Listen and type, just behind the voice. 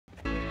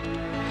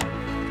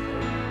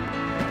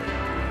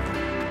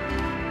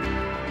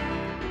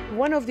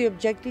One of the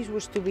objectives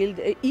was to build,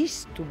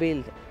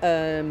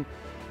 a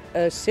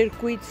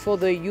circuit for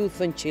the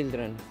youth and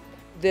children.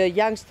 The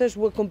youngsters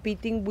were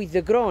competing with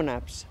the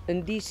grown-ups,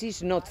 and this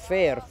is not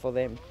fair for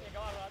them.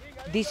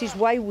 This is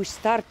why we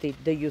started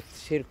the youth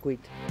circuit.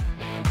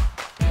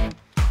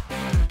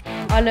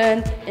 I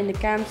learned in the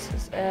camps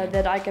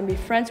that I can be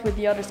friends with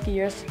the other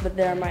skiers, but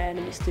they're my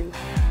enemies too.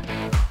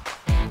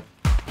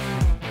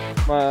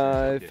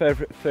 My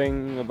favorite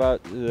thing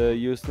about the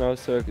youth snow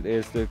circuit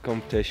is the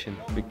competition.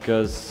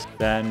 Because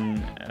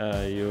then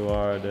you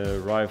are the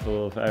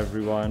rival of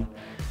everyone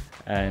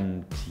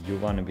and you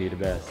want to be the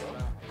best.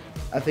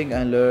 I think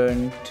I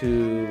learned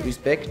to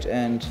respect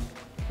and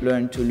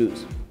learn to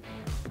lose.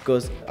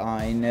 Because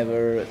I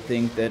never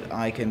think that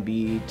I can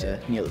beat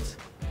Niels.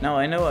 Now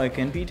I know I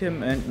can beat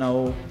him, and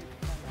now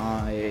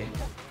I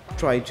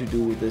try to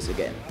do this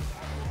again.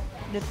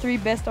 The three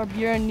best are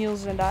Björn,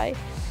 Niels and I.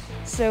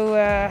 So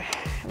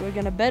we're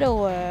gonna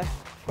battle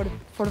for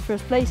the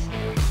first place.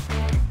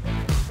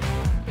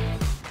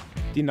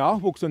 Die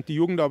Nachwuchs- und die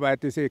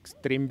Jugendarbeit ist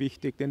extrem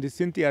wichtig, denn das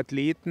sind die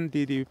Athleten,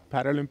 die die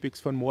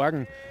Paralympics von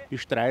morgen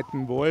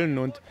bestreiten wollen,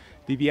 und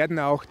die werden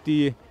auch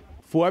die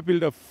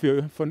Vorbilder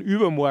von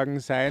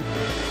übermorgen sein.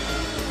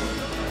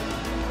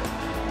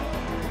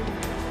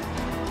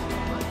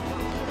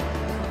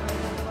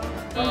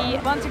 We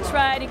want to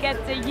try to get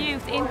the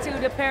youth into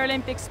the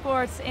Paralympic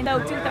sports in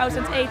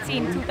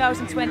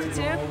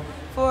 2018-2022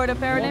 for the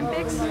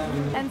Paralympics,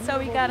 and so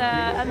we got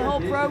a whole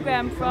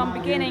program from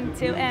beginning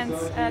to end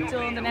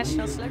till the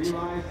national selection.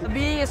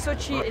 Being a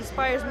Sochi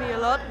inspires me a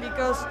lot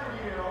because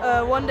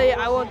one day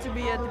I want to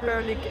be at the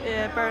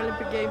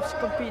Paralympic Games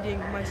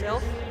competing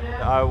myself.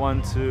 I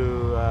want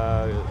to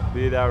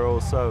be there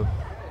also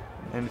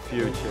in the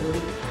future.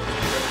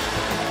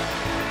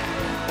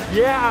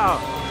 Yeah!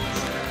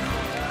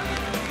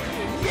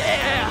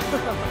 Yeah!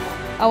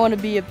 I want to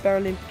be a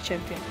Paralympic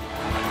champion.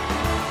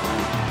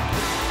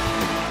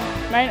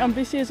 Mijn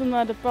ambitie is om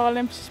naar de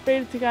Paralympische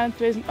Spelen te gaan in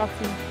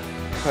 2018.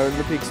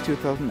 Paralympics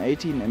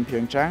 2018 in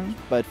Pyeongchang,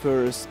 but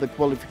first the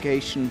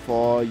qualification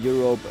for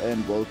Europe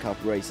and World Cup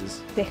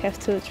races. They have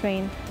to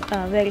train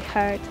very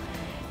hard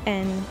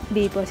and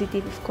be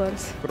positive, of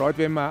course. Gerade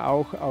wenn man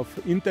auch auf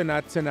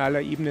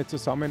internationaler Ebene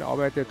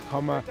zusammenarbeitet,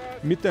 kann man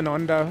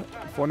miteinander,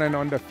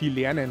 voneinander viel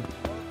lernen.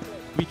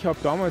 Ich habe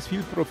damals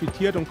viel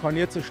profitiert und kann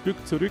jetzt ein Stück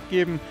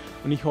zurückgeben,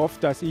 und ich hoffe,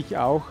 dass ich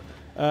auch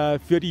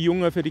für die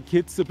Jungen, für die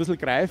Kids ein bisschen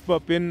greifbar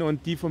bin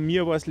und die von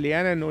mir was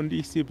lernen und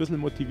ich sie ein bisschen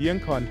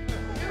motivieren kann.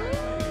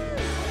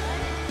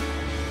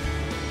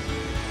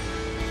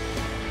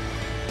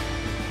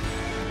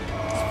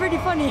 It's pretty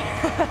funny.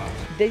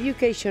 The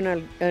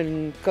educational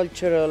and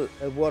cultural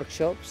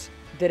workshops,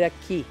 they are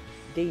key.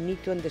 They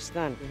need to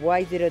understand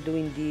why they are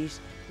doing this,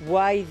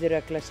 why they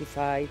are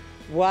classified,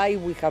 why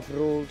we have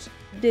rules.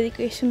 The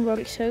education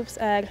workshops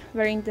are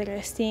very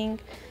interesting.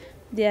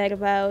 They are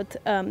about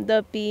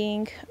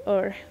doping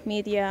or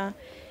media,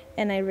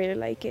 and I really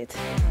like it.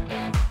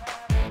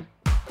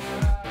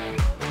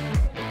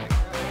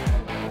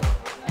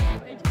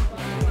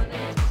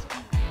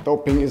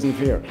 Doping isn't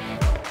fair.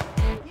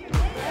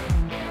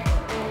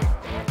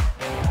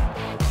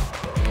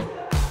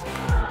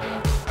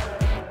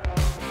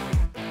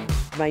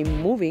 By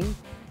moving,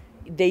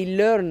 they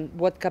learn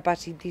what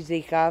capacities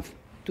they have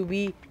to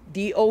be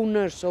the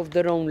owners of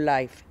their own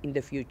life in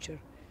the future.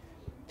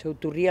 So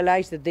to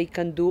realize that they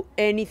can do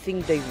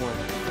anything they want.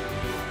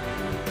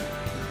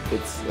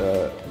 It's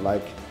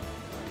like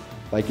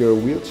you're a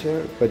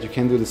wheelchair, but you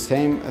can do the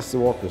same as the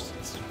walkers.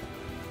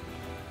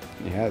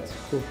 Yeah, it's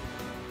cool.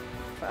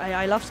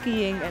 I love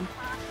skiing, and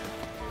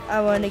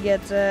I want to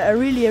get a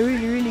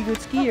really good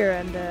skier,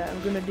 and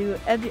I'm gonna do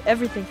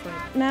everything for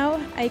it. Now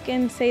I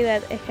can say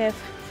that I have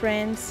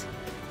friends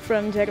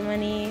from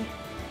Germany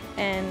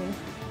and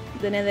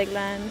the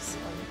Netherlands,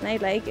 and I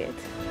like it.